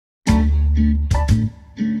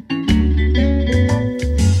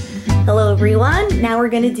everyone. Now we're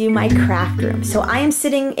going to do my craft room. So I am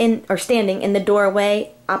standing in the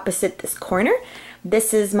doorway opposite this corner.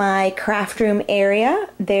 This is my craft room area.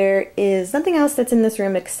 There is nothing else that's in this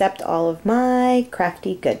room except all of my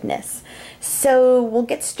crafty goodness. So we'll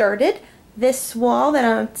get started. This wall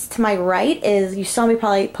that's to my right is, you saw me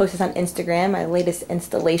probably post this on Instagram, my latest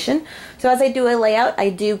installation. So as I do a layout, I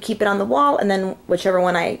do keep it on the wall, and then whichever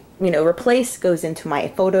one I, replace goes into my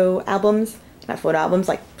photo albums. Not photo albums,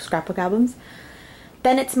 like scrapbook albums.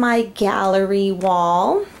 Then it's my gallery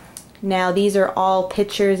wall. Now these are all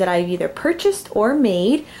pictures that I've either purchased or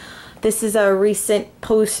made. This is a recent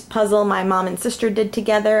puzzle my mom and sister did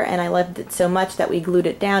together, and I loved it so much that we glued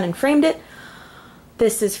it down and framed it.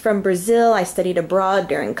 This is from Brazil. I studied abroad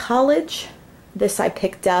during college. This I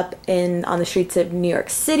picked up on the streets of New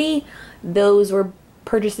York City. Those were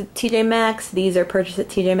purchased at TJ Maxx. These are purchased at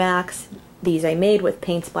TJ Maxx. These I made with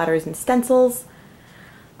paint splatters and stencils.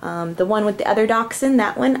 The one with the other dachshund,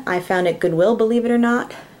 that one I found at Goodwill, believe it or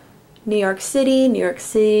not. New York City, New York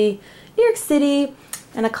City, New York City,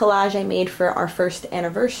 and a collage I made for our first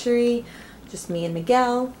anniversary, just me and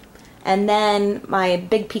Miguel. And then my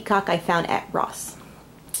big peacock I found at Ross.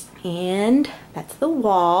 And that's the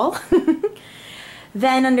wall.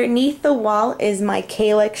 Then underneath the wall is my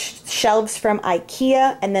Calyx shelves from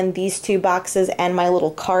IKEA, and then these two boxes and my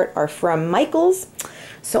little cart are from Michael's.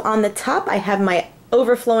 So on the top I have my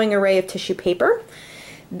overflowing array of tissue paper.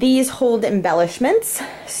 These hold embellishments.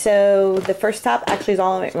 So the first top actually is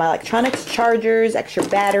all of my electronics, chargers, extra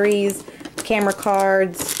batteries, camera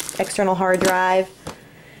cards, external hard drive.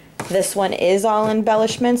 This one is all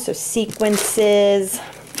embellishments, so sequences,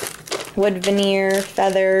 wood veneer,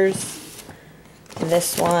 feathers.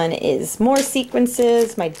 This one is more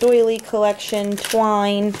sequences, my doily collection,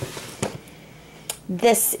 twine.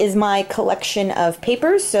 This is my collection of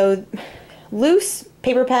papers, so loose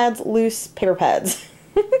paper pads, loose paper pads.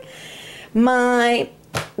 My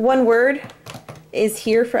one word is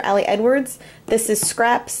here for Allie Edwards. This is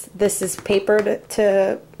scraps, this is paper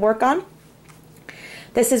to work on.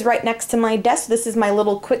 This is right next to my desk. This is my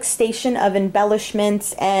little quick station of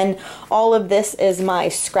embellishments, and all of this is my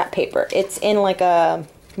scrap paper. It's in like a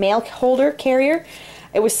mail holder carrier.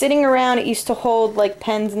 It was sitting around, it used to hold like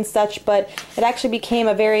pens and such, but it actually became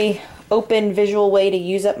a very open visual way to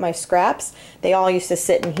use up my scraps. They all used to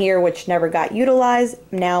sit in here, which never got utilized.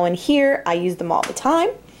 Now in here, I use them all the time.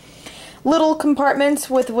 Little compartments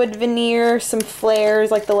with wood veneer, some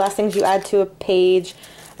flares, like the last things you add to a page.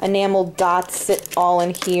 Enamel dots sit all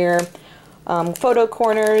in here. Photo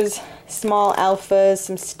corners, small alphas,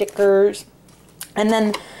 some stickers, and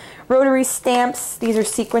then rotary stamps. These are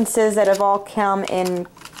sequences that have all come in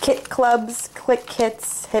kit clubs, click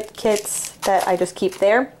kits, hip kits that I just keep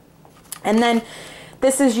there. And then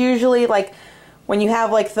this is usually like when you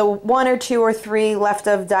have like the 1 or 2 or 3 left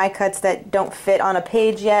of die cuts that don't fit on a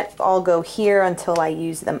page yet, I'll go here until I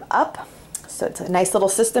use them up. So it's a nice little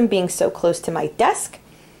system being so close to my desk.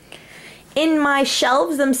 In my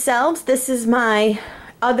shelves themselves, this is my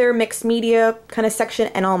other mixed media kind of section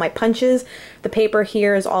and all my punches. The paper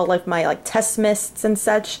here is all like my test mists and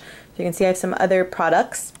such. So you can see I have some other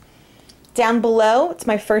products. Down below, it's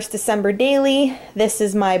my first December daily. This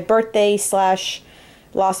is my birthday slash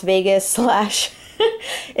Las Vegas slash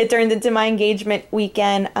it turned into my engagement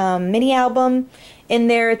weekend mini album. In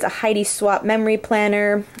there, it's a Heidi Swap memory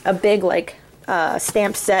planner, a big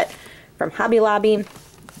stamp set from Hobby Lobby.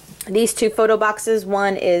 These 2 photo boxes,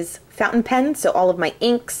 one is fountain pens, so all of my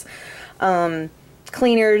inks,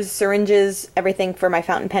 cleaners, syringes, everything for my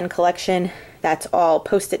fountain pen collection. That's all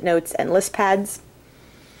post-it notes and list pads.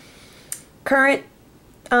 Current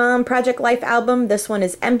Project Life album, this one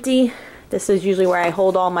is empty. This is usually where I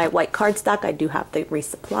hold all my white cardstock. I do have to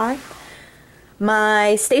resupply.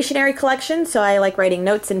 My stationery collection, so I like writing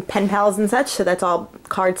notes and pen pals and such, so that's all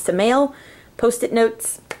cards to mail, post-it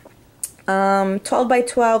notes. 12 by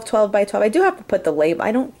 12, 12 by 12. I do have to put the label.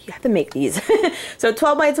 You have to make these. So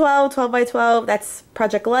 12 by 12, 12 by 12, that's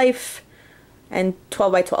Project Life, and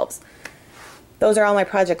 12 by 12s. Those are all my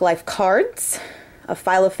Project Life cards. A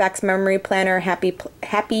Filofax memory planner, Happy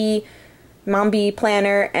Mombi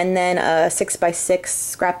planner, and then a 6x6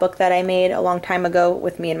 scrapbook that I made a long time ago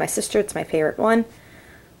with me and my sister. It's my favorite one.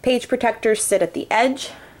 Page protectors sit at the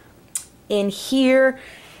edge. In here,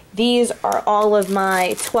 these are all of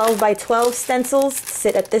my 12 by 12 stencils,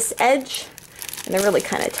 sit at this edge, and they're really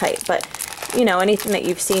kind of tight, but anything that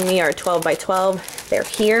you've seen me are 12 by 12, they're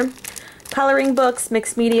here. Coloring books,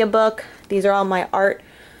 mixed media book, these are all my art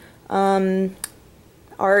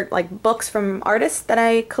books from artists that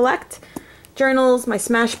I collect. journals, my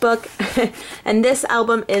smash book, and this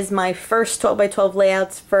album is my first 12 by 12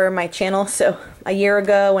 layouts for my channel. So a year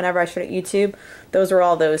ago, whenever I started YouTube, those were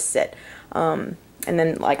all those sit. And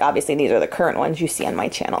then like obviously these are the current ones you see on my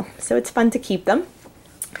channel. So it's fun to keep them.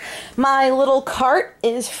 My little cart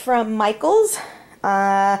is from Michael's.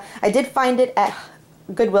 I did find it at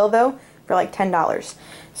Goodwill though for like $10.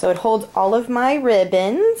 So it holds all of my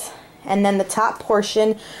ribbons, and then the top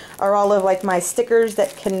portion are all of like my stickers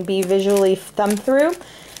that can be visually thumbed through,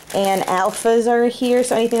 and alphas are here,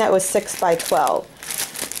 so anything that was 6 by 12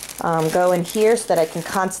 go in here so that I can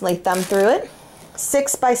constantly thumb through it.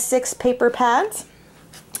 6 by 6 paper pads.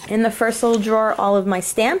 In the first little drawer, all of my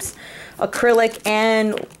stamps, acrylic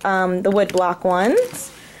and the wood block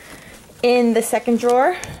ones. In the second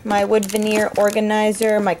drawer, my wood veneer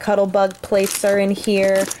organizer, my Cuttlebug plates are in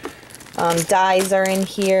here, dies are in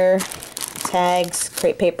here, tags,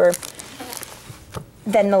 crepe paper.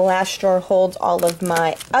 Then the last drawer holds all of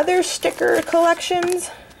my other sticker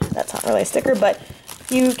collections. That's not really a sticker, but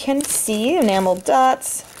you can see enamel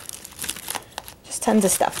dots, just tons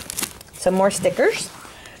of stuff. So more stickers.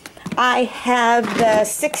 I have the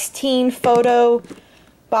 16 photo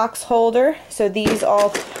box holder, so these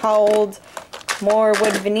all hold more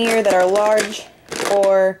wood veneer that are large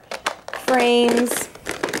or frames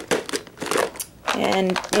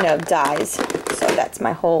and, you know, dies. So that's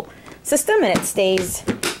my whole system, and it stays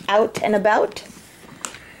out and about.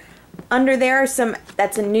 Under there are some,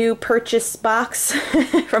 that's a new purchase box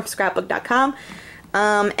from scrapbook.com.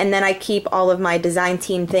 And then I keep all of my design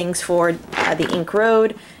team things for the Ink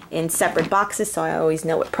Road in separate boxes, so I always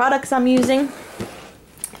know what products I'm using.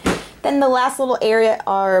 Then the last little area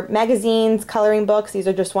are magazines, coloring books. These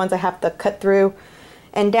are just ones I have to cut through.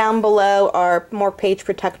 And down below are more page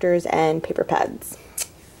protectors and paper pads.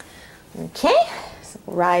 Okay, so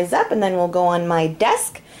we'll rise up and then we'll go on my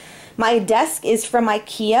desk. My desk is from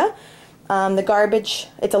IKEA. The garbage,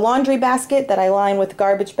 it's a laundry basket that I line with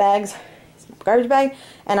garbage bags. Garbage bag.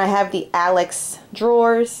 And I have the Alex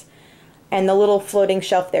drawers. And the little floating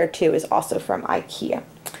shelf there too is also from IKEA.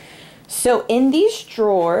 So in these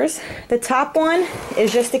drawers, the top one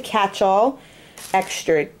is just a catch-all,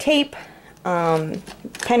 extra tape, pen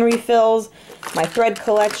refills, my thread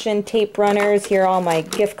collection, tape runners. Here are all my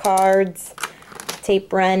gift cards,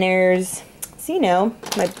 tape runners. So, you know,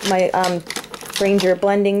 my Ranger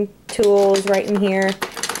blending tools right in here.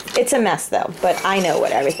 It's a mess though, but I know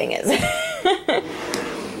what everything is.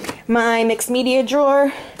 My mixed media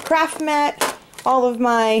drawer, craft mat, all of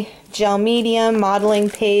my gel medium, modeling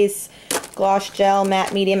paste, gloss gel,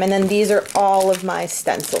 matte medium, and then these are all of my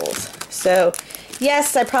stencils. So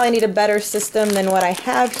yes, I probably need a better system than what I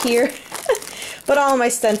have here, but all of my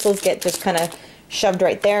stencils get just kind of shoved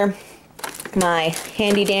right there. My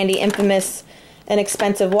handy dandy infamous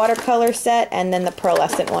inexpensive watercolor set, and then the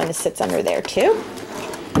pearlescent one sits under there too.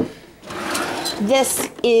 This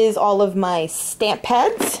is all of my stamp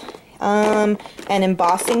pads and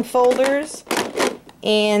embossing folders,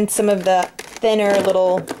 and some of the thinner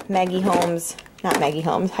little Heidi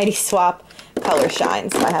Swap color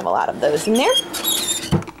shines. So I have a lot of those in there.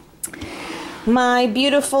 My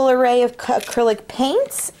beautiful array of acrylic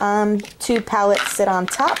paints. 2 palettes sit on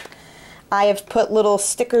top. I have put little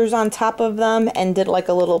stickers on top of them and did like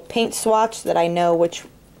a little paint swatch that I know which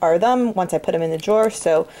are them once I put them in the drawer.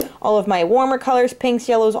 So all of my warmer colors, pinks,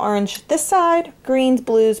 yellows, orange this side, greens,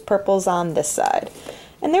 blues, purples on this side.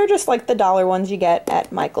 And they're just like the dollar ones you get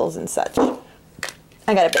at Michael's and such.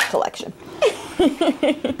 I got a big collection.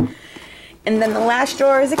 And then the last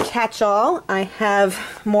drawer is a catch-all. I have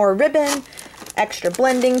more ribbon, extra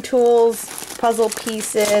blending tools, puzzle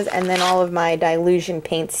pieces, and then all of my Dilution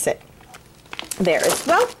paints sit there as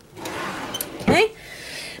well. Okay,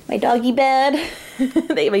 my doggy bed.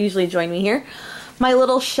 They usually join me here. My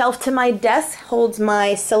little shelf to my desk holds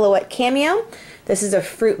my Silhouette Cameo. This is a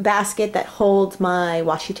fruit basket that holds my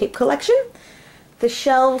washi tape collection. The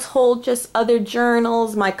shelves hold just other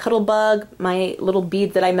journals, my Cuttlebug, my little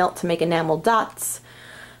beads that I melt to make enamel dots.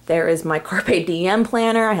 There is my Carpe Diem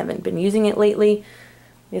planner. I haven't been using it lately.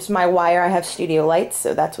 This is my wire. I have studio lights,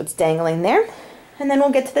 so that's what's dangling there. And then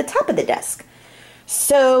we'll get to the top of the desk.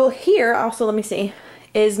 So here, also, let me see,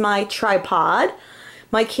 is my tripod.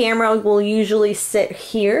 My camera will usually sit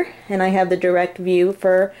here, and I have the direct view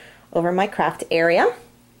for over my craft area.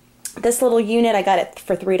 This little unit, I got it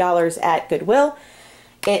for $3 at Goodwill.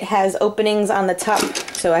 It has openings on the top,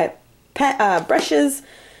 so I have brushes,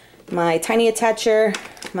 my tiny attacher,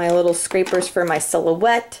 my little scrapers for my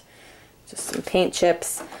silhouette, just some paint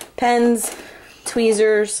chips, pens,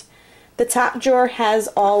 tweezers. The top drawer has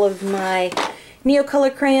all of my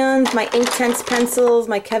Neocolor crayons, my Inktense pencils,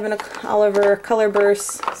 my Kevin Oliver color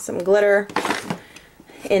bursts, some glitter.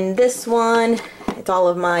 In this one, it's all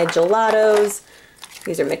of my gelatos.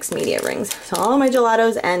 These are mixed media rings. So all of my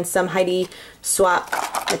gelatos and some Heidi Swap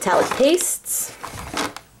metallic pastes.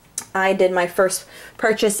 I did my first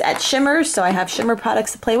purchase at Shimmers, so I have shimmer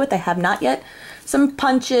products to play with. I have not yet. Some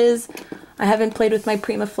punches. I haven't played with my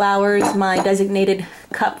Prima flowers, my designated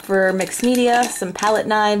cup for mixed media, some palette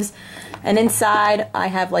knives, and inside I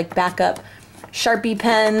have like backup Sharpie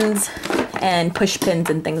pens and push pins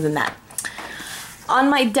and things in that. On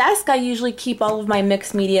my desk, I usually keep all of my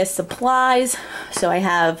mixed media supplies. So I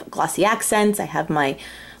have glossy accents, I have my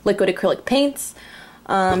liquid acrylic paints,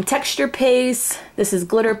 texture paste, this is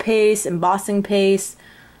glitter paste, embossing paste,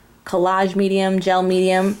 collage medium, gel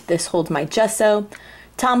medium, this holds my gesso,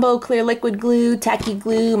 Tombow clear liquid glue, tacky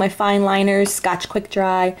glue, my fine liners, Scotch quick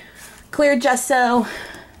dry, clear gesso.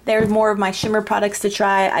 There's more of my shimmer products to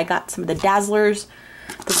try. I got some of the Dazzlers.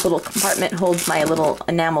 This little compartment holds my little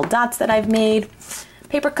enamel dots that I've made.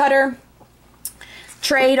 Paper cutter,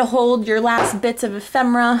 tray to hold your last bits of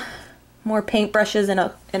ephemera, more paintbrushes in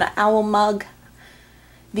an owl mug.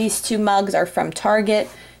 These two mugs are from Target.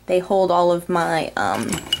 They hold all of my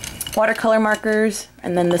watercolor markers,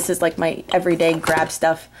 and then this is like my everyday grab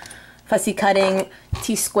stuff. Fussy cutting,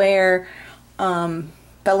 T-square,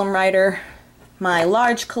 vellum writer, my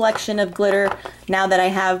large collection of glitter. Now that I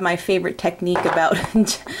have my favorite technique about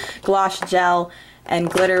gloss gel and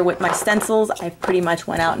glitter with my stencils, I've pretty much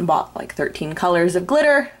went out and bought like 13 colors of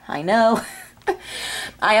glitter. I know.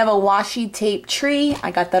 I have a washi tape tree. I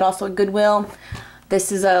got that also at Goodwill.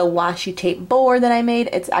 This is a washi tape board that I made.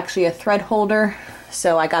 It's actually a thread holder.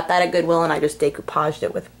 So I got that at Goodwill and I just decoupaged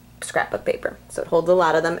it with scrapbook paper. So it holds a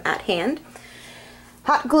lot of them at hand.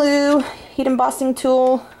 Hot glue, heat embossing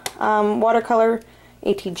tool, watercolor,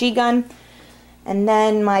 ATG gun, and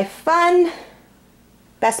then my fun,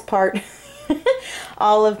 best part,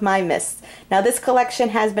 all of my mists. Now this collection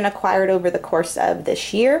has been acquired over the course of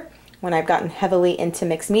this year when I've gotten heavily into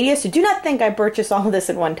mixed media, so do not think I purchased all of this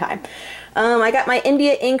at one time. I got my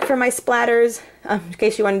India ink for my splatters. In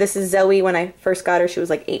case you wondered, this is Zoe. When I first got her, she was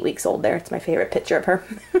like 8 weeks old there. It's my favorite picture of her.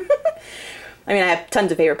 I mean, I have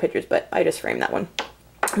tons of favorite pictures, but I just framed that one.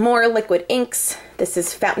 More liquid inks. This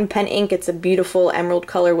is fountain pen ink. It's a beautiful emerald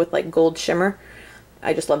color with like gold shimmer.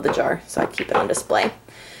 I just love the jar, so I keep it on display.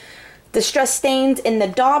 Distress stains in the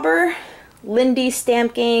dauber. Lindy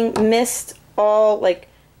stamping, mist, all like,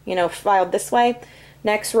 you know, filed this way.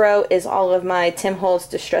 Next row is all of my Tim Holtz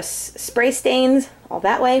Distress spray stains, all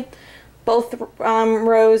that way. Both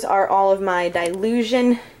rows are all of my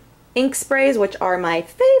Dilution ink sprays, which are my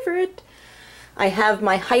favorite. I have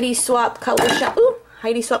my Heidi Swap Color Shine,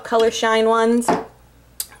 Heidi Swap Color Shine ones,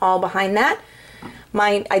 all behind that.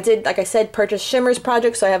 I did, like I said, purchase Shimmers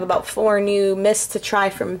project, so I have about 4 new mists to try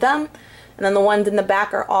from them. And then the ones in the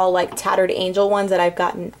back are all like Tattered Angel ones that I've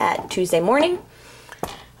gotten at Tuesday Morning.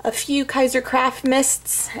 A few Kaiser Craft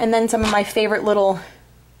mists, and then some of my favorite little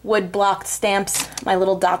wood blocked stamps. My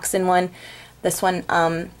little dachshund one. This one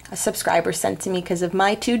a subscriber sent to me because of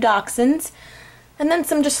my 2 dachshunds. And then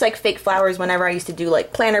some just like fake flowers whenever I used to do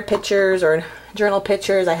like planner pictures or journal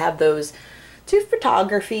pictures. I have those to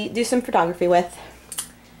do some photography with.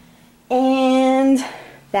 And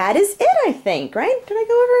that is it, I think, right? Did I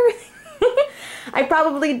go over everything? I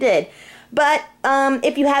probably did. But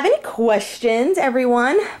if you have any questions,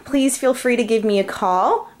 everyone, please feel free to give me a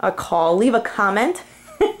call, leave a comment.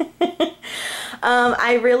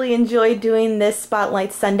 I really enjoyed doing this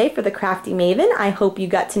Spotlight Sunday for the Crafty Maven. I hope you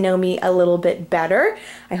got to know me a little bit better.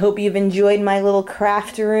 I hope you've enjoyed my little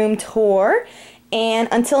craft room tour. And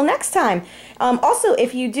until next time. Also,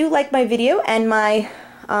 if you do like my video and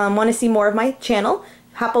want to see more of my channel,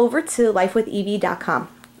 hop over to lifewithevie.com.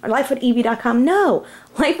 Or lifewithevie.com? No,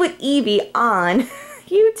 Life with Evie on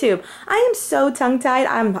YouTube. I am so tongue-tied.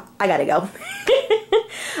 I gotta go.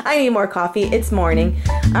 I need more coffee. It's morning.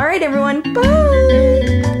 All right, everyone.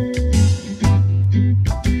 Bye.